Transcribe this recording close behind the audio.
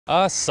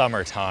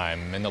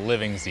Summertime and the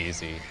living's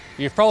easy.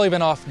 You've probably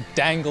been off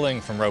dangling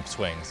from rope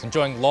swings,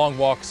 enjoying long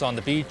walks on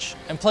the beach,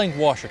 and playing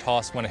wash or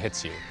toss when it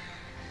hits you.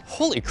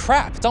 Holy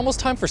crap, it's almost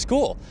time for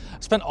school.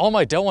 I've spent all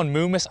my dough on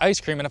Moo Miss ice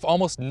cream and have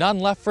almost none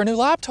left for a new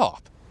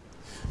laptop.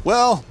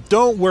 Well,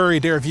 don't worry,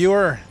 dear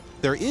viewer.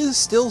 There is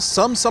still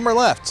some summer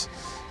left,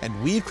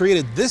 and we've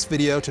created this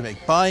video to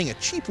make buying a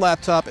cheap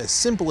laptop as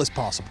simple as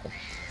possible.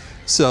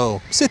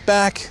 So sit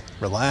back,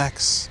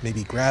 relax,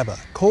 maybe grab a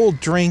cold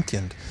drink,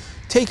 and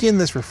take in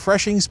this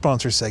refreshing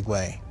sponsor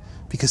segue,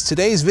 because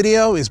today's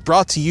video is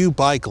brought to you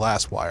by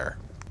Glasswire.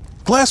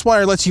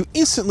 Glasswire lets you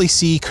instantly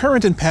see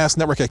current and past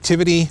network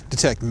activity,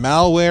 detect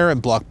malware,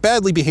 and block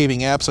badly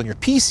behaving apps on your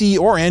PC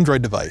or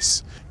Android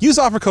device. Use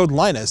offer code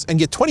Linus and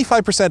get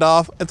 25%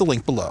 off at the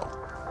link below.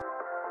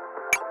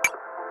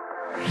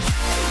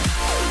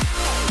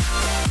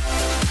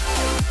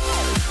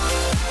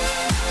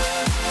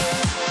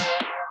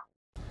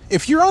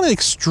 If you're on an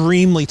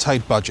extremely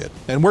tight budget,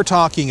 and we're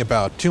talking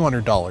about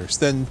 $200,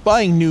 then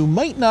buying new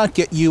might not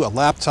get you a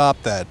laptop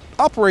that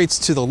operates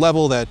to the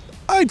level that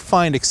I'd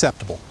find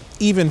acceptable,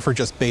 even for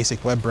just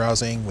basic web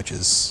browsing, which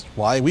is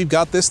why we've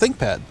got this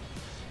ThinkPad.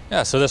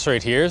 Yeah, so this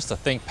right here is the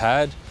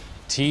ThinkPad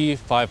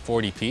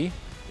T540p.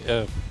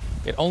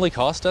 It only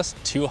cost us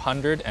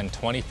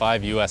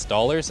 $225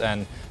 US,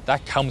 and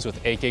that comes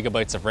with 8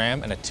 gigabytes of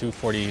RAM and a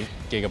 240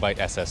 gigabyte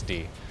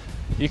SSD.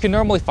 You can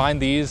normally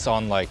find these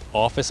on like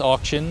office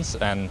auctions,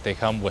 and they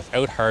come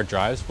without hard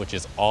drives, which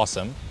is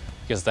awesome,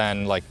 because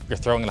then like you're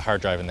throwing the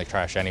hard drive in the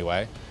trash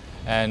anyway.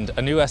 And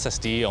a new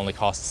SSD only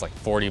costs like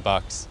 40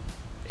 bucks,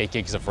 8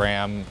 gigs of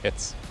RAM,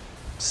 it's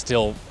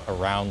still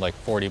around like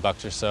 40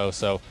 bucks or so.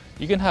 So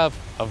you can have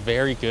a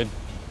very good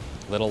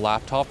little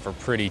laptop for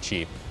pretty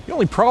cheap. The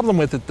only problem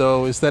with it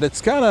though is that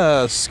it's got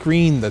a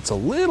screen that's a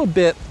little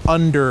bit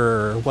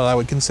under what I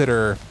would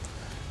consider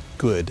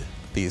good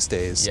these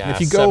days. Yeah, if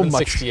you go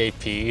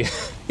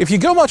 768p. If you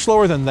go much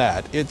lower than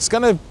that, it's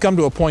going to come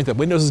to a point that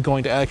Windows is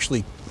going to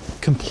actually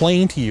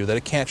complain to you that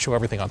it can't show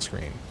everything on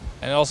screen.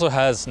 And it also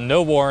has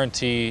no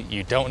warranty,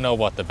 you don't know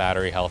what the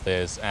battery health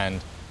is,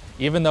 and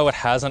even though it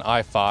has an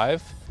i5,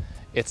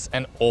 it's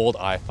an old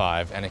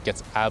i5 and it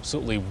gets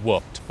absolutely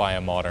whooped by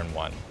a modern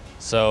one.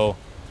 So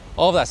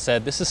all of that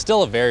said, this is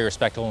still a very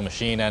respectable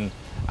machine, and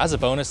as a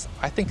bonus,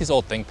 I think these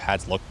old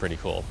ThinkPads look pretty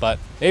cool, but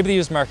maybe the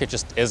used market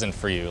just isn't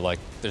for you. Like,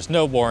 there's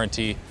no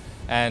warranty,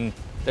 and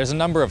there's a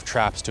number of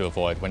traps to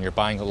avoid when you're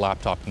buying a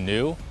laptop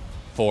new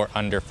for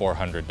under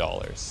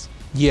 $400.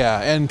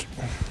 Yeah, and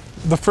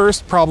the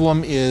first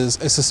problem is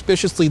a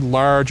suspiciously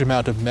large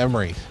amount of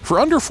memory. For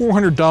under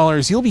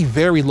 $400, you'll be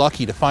very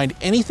lucky to find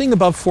anything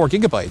above 4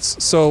 gigabytes.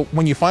 So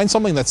when you find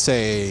something that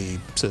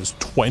says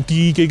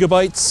 20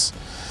 gigabytes,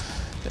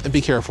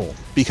 be careful,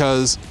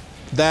 because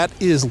that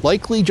is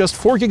likely just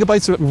 4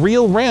 gigabytes of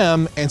real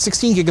RAM and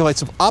 16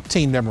 gigabytes of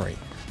Optane memory.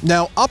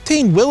 Now,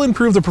 Optane will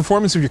improve the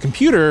performance of your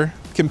computer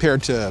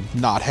compared to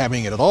not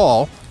having it at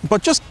all,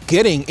 but just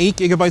getting 8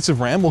 gigabytes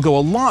of RAM will go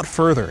a lot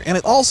further, and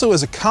it also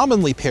is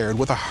commonly paired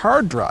with a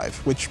hard drive,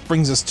 which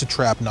brings us to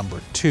trap number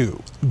 2.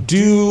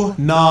 Do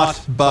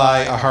not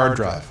buy a hard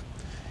drive.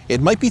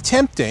 It might be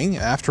tempting,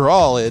 after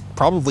all, it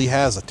probably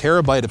has a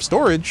terabyte of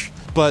storage,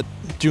 but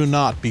do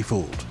not be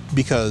fooled,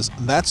 because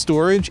that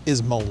storage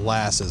is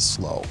molasses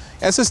slow.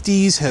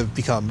 SSDs have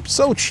become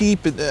so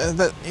cheap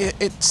that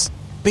it's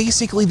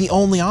basically the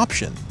only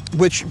option,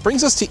 which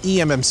brings us to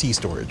eMMC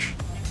storage.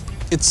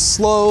 It's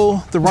slow,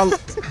 the run...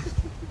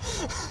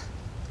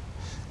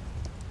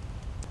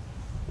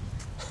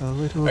 A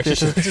little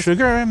bit of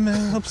sugar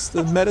helps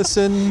the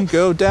medicine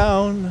go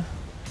down.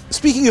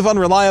 Speaking of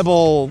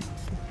unreliable,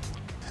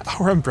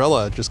 our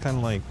umbrella just kind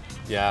of like...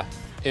 Yeah,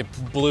 it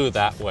blew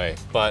that way,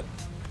 but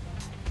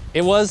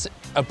it was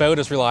about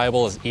as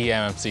reliable as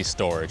eMMC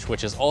storage,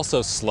 which is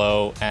also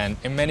slow, and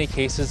in many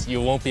cases you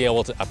won't be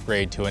able to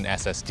upgrade to an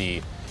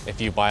SSD if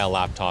you buy a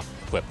laptop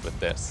equipped with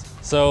this.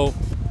 So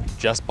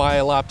just buy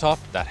a laptop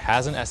that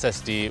has an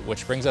SSD,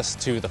 which brings us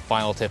to the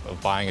final tip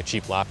of buying a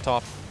cheap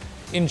laptop.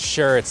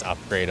 Ensure it's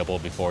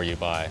upgradable before you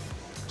buy.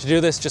 To do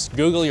this, just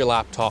Google your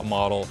laptop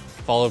model,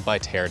 followed by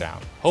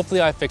teardown. Hopefully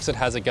iFixit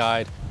has a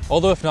guide,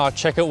 although if not,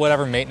 check out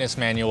whatever maintenance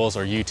manuals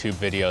or YouTube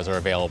videos are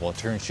available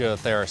to ensure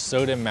that there are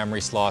SODIMM memory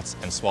slots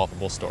and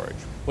swappable storage.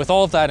 With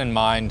all of that in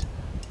mind,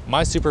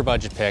 my super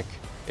budget pick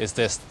is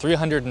this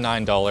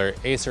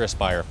 $309 Acer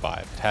Aspire 5.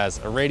 It has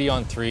a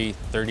Radeon 3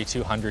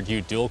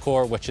 3200U dual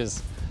core, which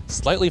is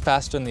slightly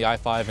faster than the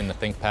i5 and the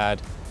ThinkPad,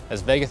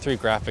 has Vega 3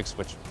 graphics,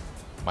 which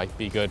might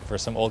be good for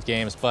some old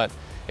games, but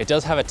it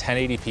does have a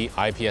 1080p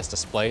IPS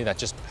display that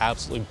just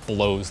absolutely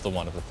blows the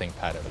one of the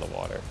ThinkPad out of the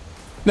water.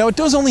 Now, it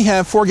does only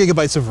have 4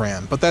 gigabytes of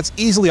RAM, but that's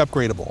easily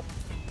upgradable.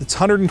 Its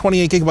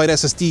 128 gigabyte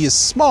SSD is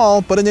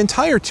small, but an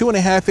entire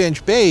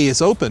 2.5-inch bay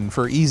is open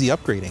for easy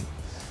upgrading.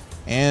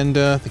 And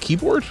the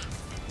keyboard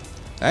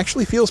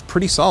actually feels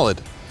pretty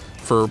solid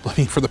for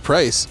the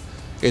price.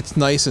 It's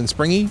nice and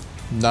springy,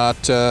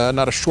 not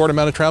a short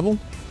amount of travel.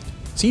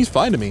 It seems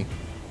fine to me.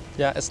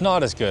 Yeah, it's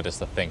not as good as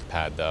the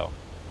ThinkPad though.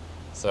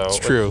 So it's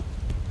true.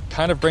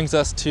 Kind of brings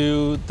us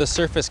to the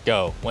Surface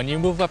Go. When you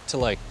move up to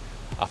like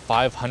a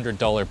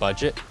 $500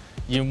 budget,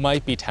 you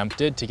might be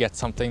tempted to get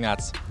something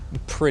that's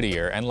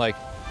prettier. And like,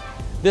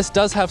 this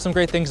does have some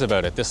great things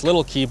about it. This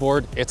little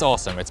keyboard, it's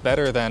awesome. It's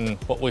better than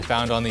what we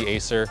found on the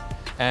Acer.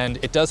 And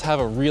it does have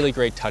a really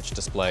great touch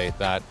display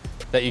that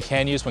you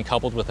can use when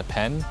coupled with a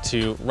pen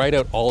to write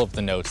out all of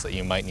the notes that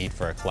you might need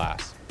for a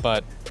class.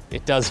 But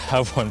it does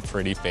have one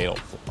pretty fatal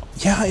flaw.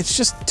 Yeah, it's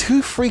just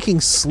too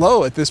freaking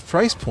slow at this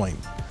price point.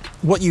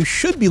 What you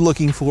should be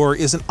looking for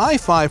is an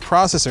i5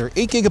 processor,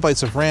 8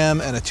 gigabytes of RAM,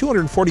 and a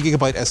 240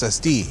 gigabyte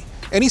SSD.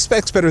 Any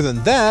specs better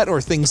than that,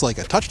 or things like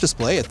a touch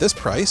display at this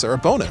price, are a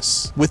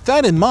bonus. With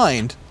that in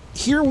mind,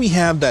 here we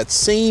have that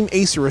same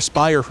Acer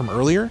Aspire from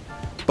earlier,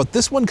 but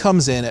this one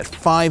comes in at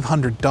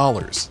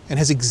 $500 and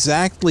has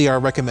exactly our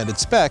recommended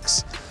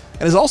specs,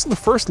 and is also the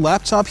first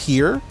laptop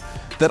here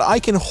that I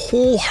can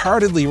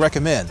wholeheartedly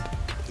recommend.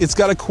 It's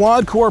got a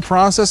quad-core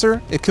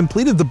processor, it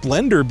completed the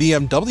Blender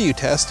BMW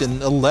test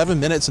in 11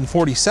 minutes and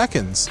 40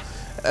 seconds.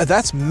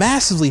 That's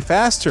massively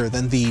faster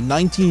than the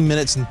 19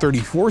 minutes and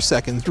 34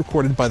 seconds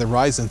recorded by the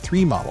Ryzen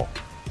 3 model.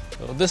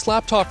 So this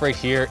laptop right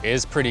here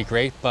is pretty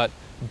great, but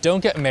don't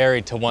get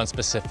married to one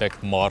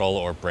specific model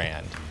or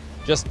brand.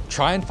 Just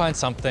try and find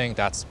something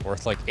that's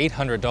worth like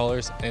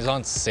 $800 and is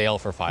on sale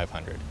for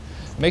 $500.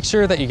 Make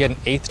sure that you get an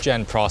 8th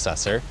gen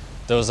processor.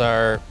 Those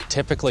are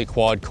typically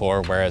quad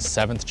core, whereas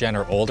 7th gen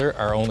or older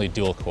are only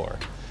dual core.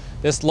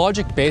 This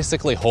logic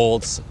basically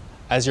holds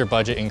as your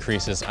budget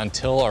increases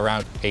until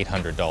around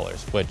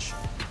 $800, which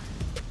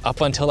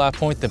up until that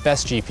point, the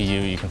best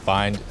GPU you can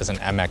find is an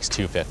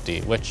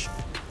MX250, which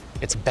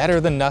it's better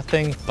than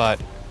nothing, but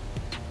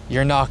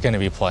you're not going to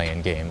be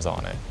playing games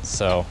on it.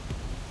 So,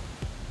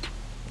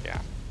 yeah.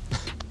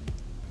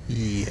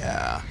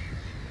 Yeah.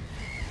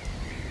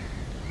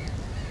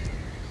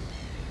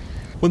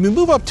 When we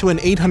move up to an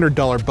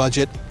 $800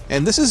 budget,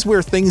 and this is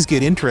where things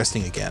get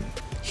interesting again.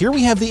 Here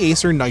we have the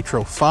Acer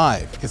Nitro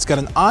 5. It's got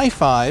an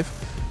i5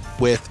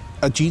 with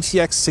a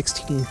GTX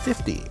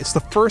 1650. It's the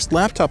first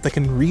laptop that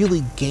can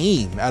really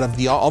game out of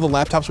all the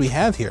laptops we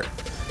have here.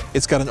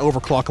 It's got an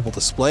overclockable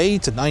display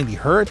to 90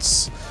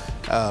 Hertz,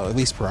 at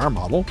least per our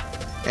model.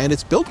 And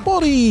its build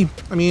quality,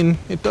 I mean,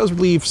 it does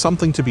leave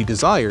something to be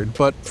desired,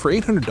 but for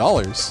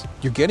 $800,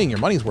 you're getting your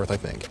money's worth, I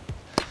think.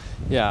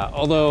 Yeah,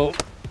 although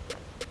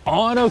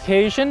on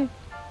occasion,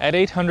 at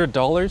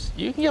 $800,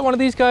 you can get one of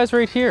these guys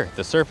right here,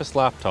 the Surface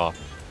laptop.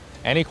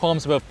 Any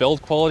qualms about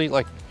build quality?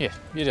 Like, yeah,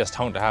 you just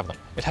don't have them.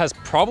 It has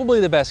probably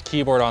the best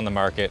keyboard on the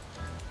market.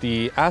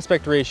 The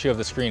aspect ratio of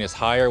the screen is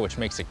higher, which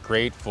makes it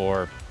great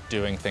for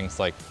doing things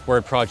like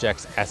word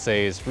projects,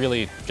 essays,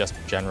 really just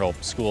general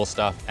school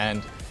stuff.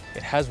 And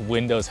it has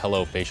Windows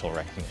Hello facial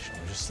recognition.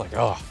 I'm just like,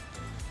 oh,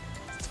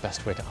 it's the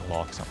best way to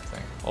unlock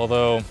something.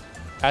 Although,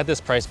 at this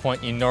price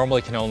point, you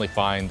normally can only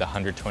find the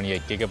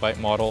 128 gigabyte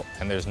model,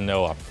 and there's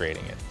no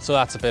upgrading it. So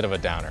that's a bit of a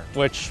downer,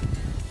 which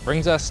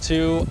brings us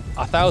to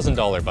a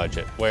 $1,000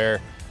 budget,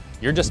 where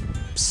you're just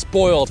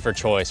spoiled for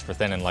choice for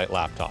thin and light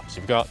laptops.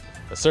 You've got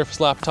the Surface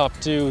Laptop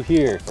 2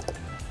 here.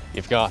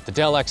 You've got the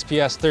Dell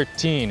XPS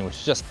 13, which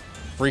is just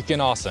freaking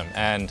awesome.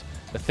 And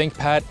the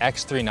ThinkPad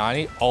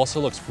X390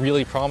 also looks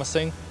really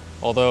promising,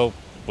 although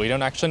we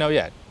don't actually know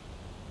yet.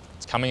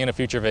 It's coming in a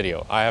future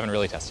video. I haven't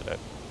really tested it.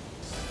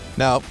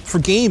 Now, for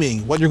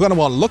gaming, what you're going to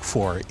want to look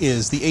for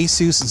is the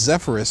Asus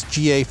Zephyrus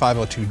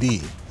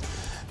GA502D.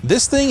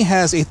 This thing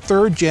has a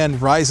 3rd gen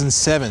Ryzen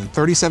 7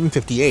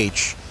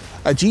 3750H,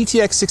 a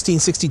GTX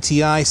 1660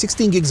 Ti,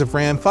 16 gigs of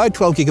RAM,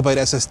 512 gigabyte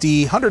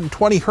SSD,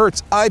 120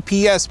 Hertz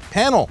IPS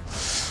panel,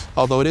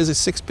 although it is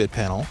a 6-bit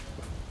panel,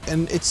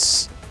 and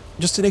it's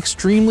just an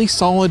extremely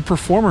solid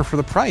performer for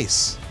the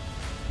price.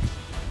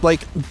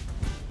 Like,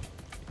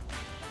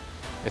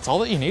 it's all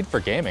that you need for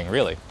gaming,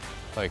 really.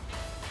 Like,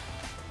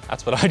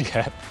 that's what I'd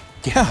get.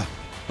 Yeah.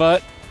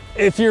 But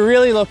if you're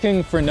really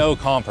looking for no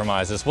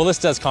compromises, well, this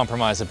does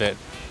compromise a bit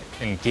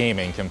in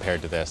gaming compared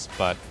to this,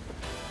 but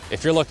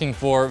if you're looking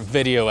for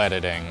video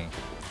editing,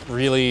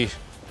 really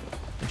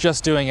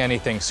just doing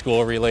anything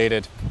school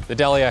related, the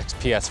Dell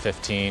XPS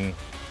 15,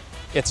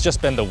 it's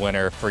just been the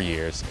winner for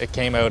years. It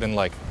came out in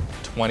like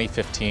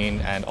 2015,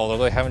 and although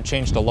they haven't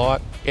changed a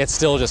lot, it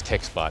still just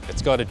kicks butt.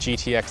 It's got a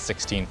GTX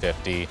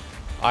 1650,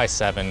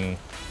 i7,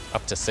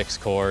 up to 6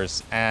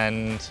 cores,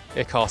 and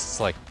it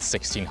costs like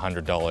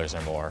 $1,600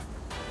 or more.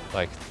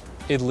 Like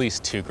at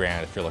least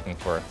 $2,000 if you're looking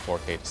for a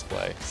 4K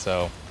display.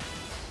 So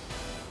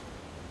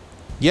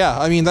yeah,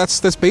 I mean,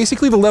 that's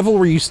basically the level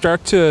where you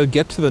start to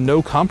get to the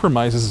no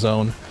compromises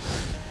zone.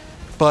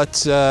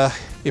 But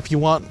if you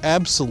want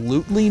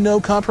absolutely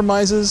no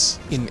compromises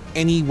in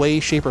any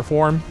way, shape, or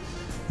form,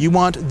 you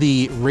want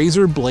the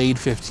Razer Blade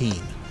 15.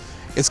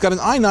 It's got an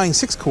i9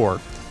 6-core,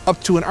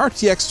 up to an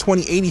RTX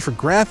 2080 for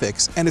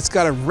graphics, and it's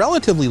got a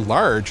relatively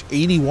large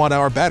 80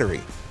 watt-hour battery.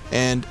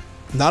 And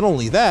not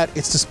only that,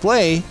 its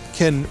display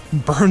can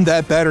burn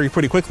that battery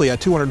pretty quickly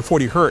at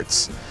 240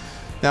 Hertz.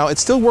 Now, it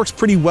still works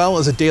pretty well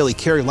as a daily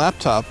carry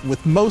laptop,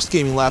 with most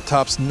gaming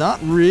laptops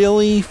not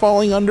really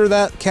falling under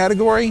that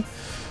category,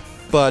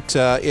 but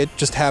it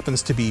just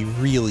happens to be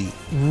really,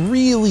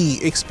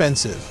 really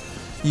expensive.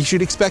 you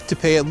should expect to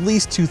pay at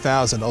least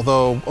 $2,000,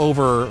 although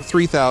over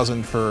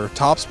 $3,000 for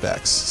top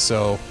specs,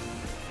 so.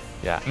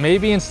 Yeah,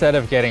 maybe instead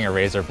of getting a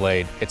Razer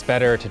Blade, it's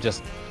better to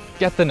just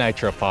get the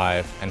Nitro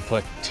 5 and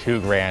put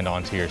 $2,000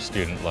 onto your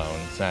student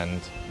loans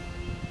and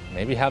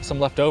maybe have some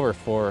left over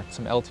for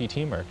some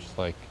LTT merch,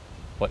 like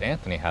what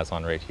Anthony has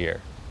on right here.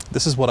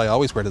 This is what I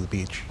always wear to the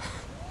beach.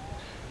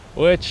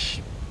 Which,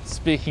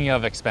 speaking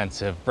of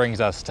expensive, brings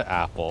us to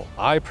Apple.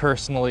 I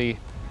personally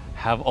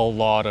have a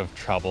lot of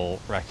trouble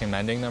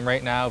recommending them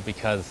right now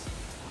because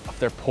of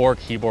their poor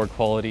keyboard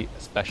quality,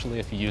 especially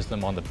if you use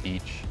them on the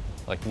beach.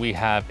 Like we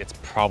have, it's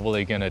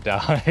probably gonna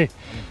die.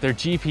 Their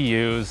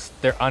GPUs,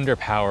 they're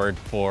underpowered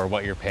for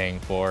what you're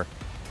paying for,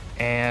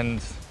 and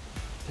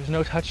there's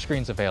no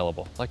touchscreens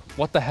available. Like,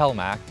 what the hell,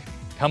 Mac?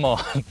 Come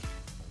on.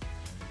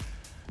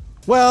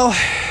 Well,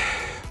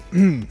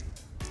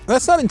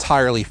 that's not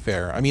entirely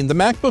fair. I mean, the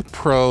MacBook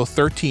Pro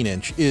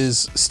 13-inch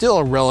is still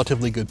a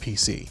relatively good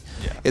PC.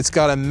 Yeah. It's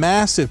got a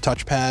massive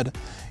touchpad.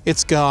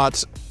 It's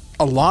got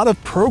a lot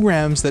of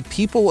programs that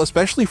people,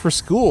 especially for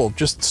school,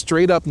 just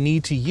straight up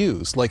need to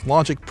use, like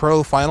Logic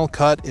Pro, Final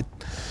Cut,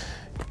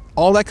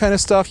 all that kind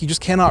of stuff you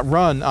just cannot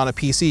run on a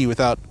PC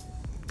without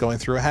going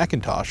through a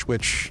Hackintosh,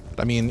 which,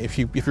 I mean, if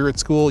you're at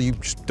school, you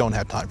just don't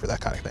have time for that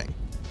kind of thing.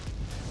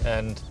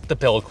 And the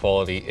build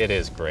quality, it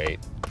is great.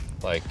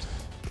 Like,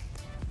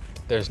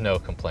 there's no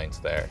complaints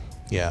there.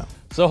 Yeah.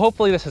 So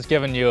hopefully this has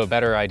given you a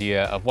better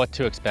idea of what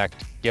to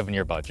expect given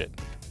your budget.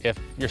 If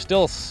you're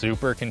still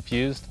super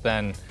confused,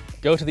 then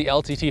go to the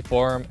LTT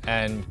forum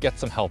and get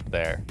some help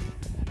there.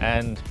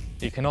 And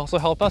you can also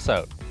help us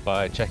out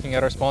by checking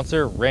out our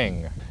sponsor,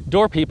 Ring.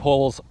 Door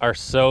peepholes are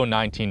so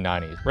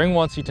 1990s. Ring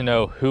wants you to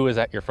know who is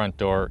at your front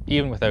door,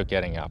 even without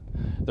getting up.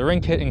 The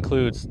Ring kit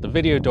includes the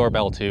video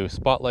doorbell 2,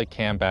 spotlight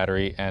cam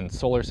battery, and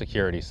solar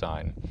security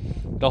sign.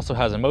 It also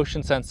has a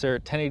motion sensor,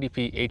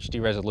 1080p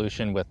HD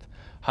resolution with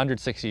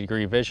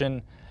 160-degree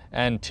vision,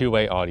 and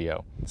two-way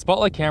audio.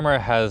 Spotlight camera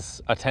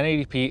has a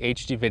 1080p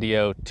HD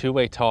video,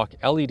 two-way talk,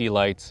 LED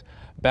lights,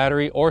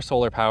 battery or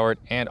solar powered,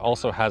 and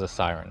also has a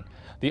siren.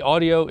 The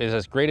audio is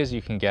as great as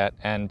you can get,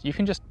 and you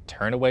can just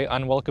turn away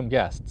unwelcome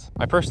guests.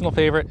 My personal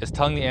favorite is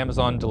telling the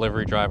Amazon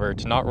delivery driver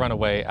to not run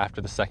away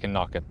after the second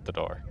knock at the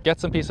door. Get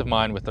some peace of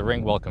mind with the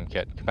Ring Welcome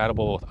Kit,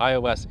 compatible with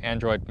iOS,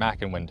 Android,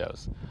 Mac, and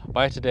Windows.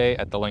 Buy it today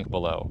at the link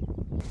below.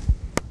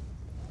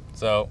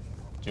 So,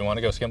 do you want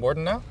to go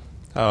skimboarding now?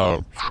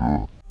 Oh,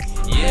 sure.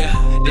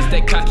 Yeah, this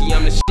that cocky,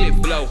 I'm the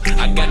shit flow.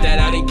 I got that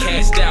out and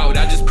cashed out.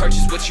 I just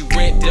purchased what you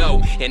rent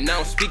though, and I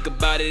don't speak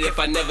about it if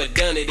I never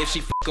done it. If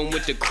she fucking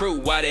with the crew,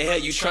 why the hell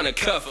you tryna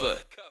cuff her?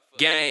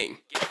 Gang.